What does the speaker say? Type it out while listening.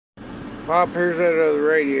Pop, here's that other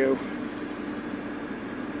radio.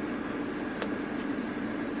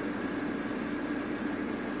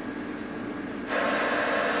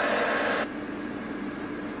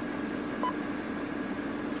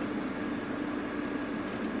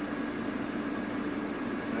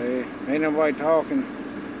 Hey, ain't nobody talking.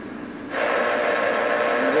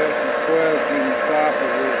 Adjust the squelch, you can stop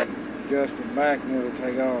it with adjust it back and it'll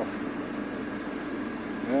take off.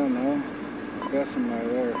 I don't know. Got somebody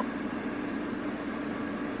there.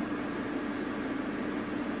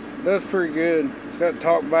 That's pretty good. It's got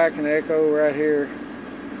talk back and echo right here.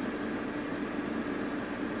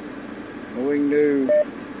 What we can do.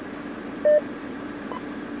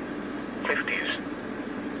 50s.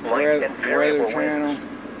 Light and variable weather channel. winds.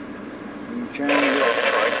 You can change it.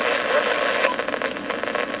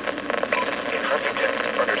 In Truckin,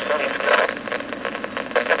 under sunny sky.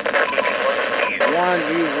 One's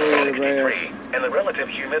usually the best. And the relative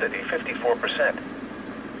humidity 54%.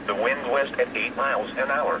 The wind west at 8 miles an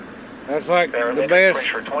hour. That's like the best.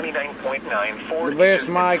 Pressure 29.94. The best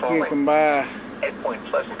mic you can buy. At Point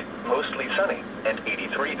Pleasant, mostly sunny and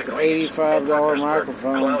 83 It's degrees. an $85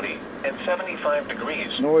 microphone. Cloudy and 75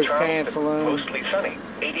 degrees. Noise Charleston, canceling. mostly sunny,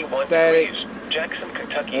 81 Static. degrees. Jackson,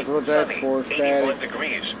 Kentucky, That's what that's sunny, for, static. 81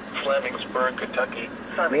 degrees. Flemingsburg, Kentucky,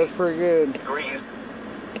 sunny. That's pretty good. Degrees.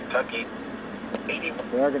 Kentucky,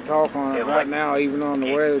 81. So I can talk on it right now, even on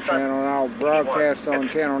the weather channel, and I'll broadcast on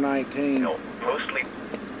channel 19. No, mostly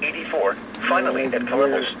 84. Finally, at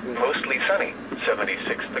Columbus, mostly sunny,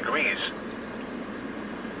 76 degrees.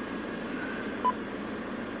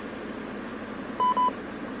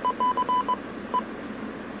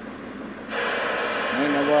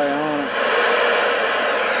 Ain't nobody on it.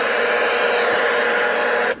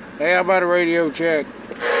 Hey, how about a radio check?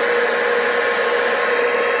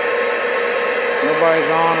 Nobody's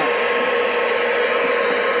on it.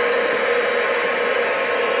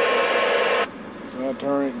 So I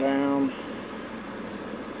turn it down.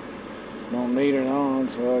 Don't need it on,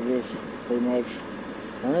 so I just pretty much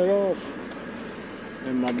turn it off.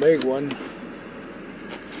 And my big one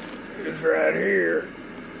is right here.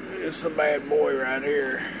 It's the bad boy right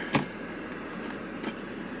here.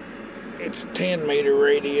 It's a 10-meter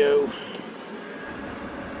radio.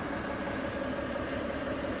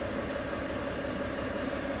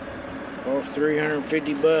 Cost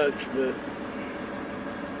 $350, but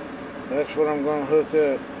that's what I'm gonna hook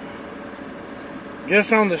up.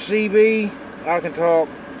 Just on the CB, I can talk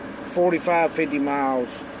 45, 50 miles.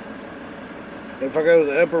 If I go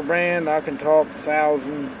to the upper band, I can talk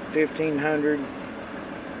 1,000, 1,500.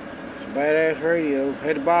 It's a badass radio.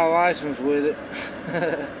 Had to buy a license with it.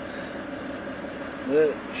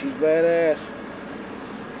 But she's badass.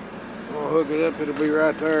 I'm gonna hook it up, it'll be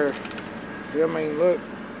right there. See, I mean, look,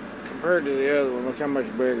 compared to the other one, look how much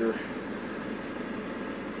bigger.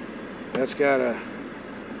 That's got a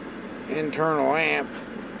internal amp,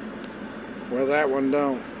 where that one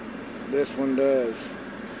don't. This one does.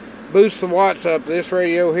 Boost the watts up. This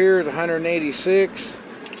radio here is 186,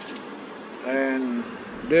 and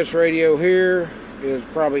this radio here is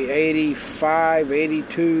probably 85,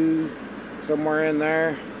 82, somewhere in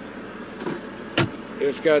there.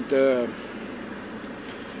 It's got the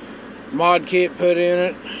mod kit put in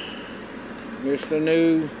it. It's the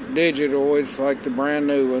new digital. It's like the brand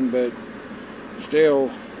new one, but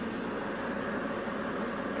still,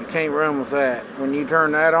 you can't run with that. When you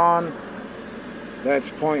turn that on, that's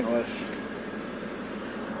pointless.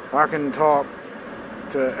 I can talk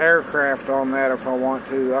to aircraft on that if I want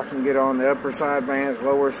to. I can get on the upper side bands,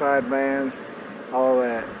 lower side bands, all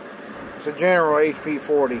that. It's a General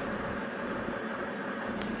HP40.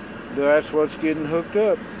 That's what's getting hooked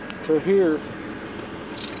up to here.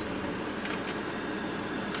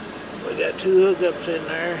 We got two hookups in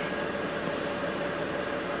there.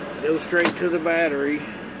 Go straight to the battery.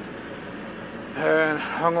 And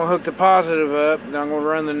I'm going to hook the positive up, and I'm going to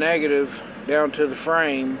run the negative down to the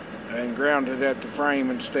frame and ground it at the frame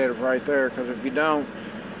instead of right there, because if you don't,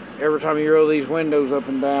 every time you roll these windows up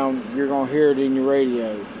and down, you're going to hear it in your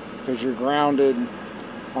radio, because you're grounded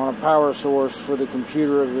on a power source for the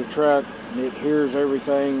computer of the truck. It hears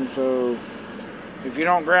everything, so if you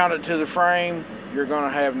don't ground it to the frame, you're going to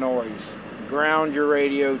have noise. Ground your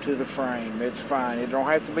radio to the frame. It's fine. It don't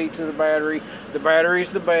have to be to the battery. The battery's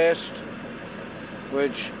the best,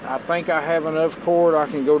 which I think I have enough cord I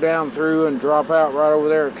can go down through and drop out right over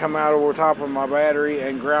there and come out over top of my battery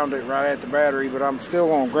and ground it right at the battery, but I'm still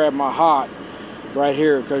going to grab my hot right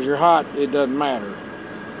here, because your hot, it doesn't matter.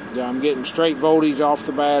 Yeah, I'm getting straight voltage off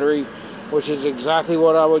the battery, which is exactly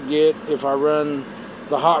what I would get if I run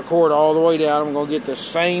the hot cord all the way down. I'm going to get the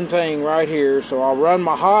same thing right here. So I'll run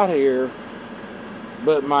my hot here,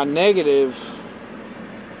 but my negative,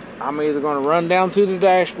 I'm either going to run down through the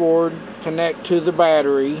dashboard, connect to the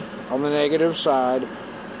battery on the negative side,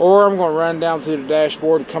 or I'm going to run down through the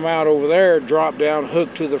dashboard, come out over there, drop down,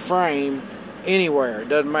 hook to the frame, anywhere. It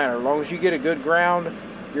doesn't matter. As long as you get a good ground,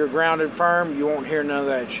 you're grounded firm, you won't hear none of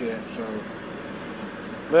that shit. So,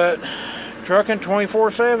 but trucking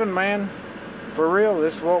 24/7, man. For real,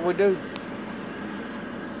 this is what we do.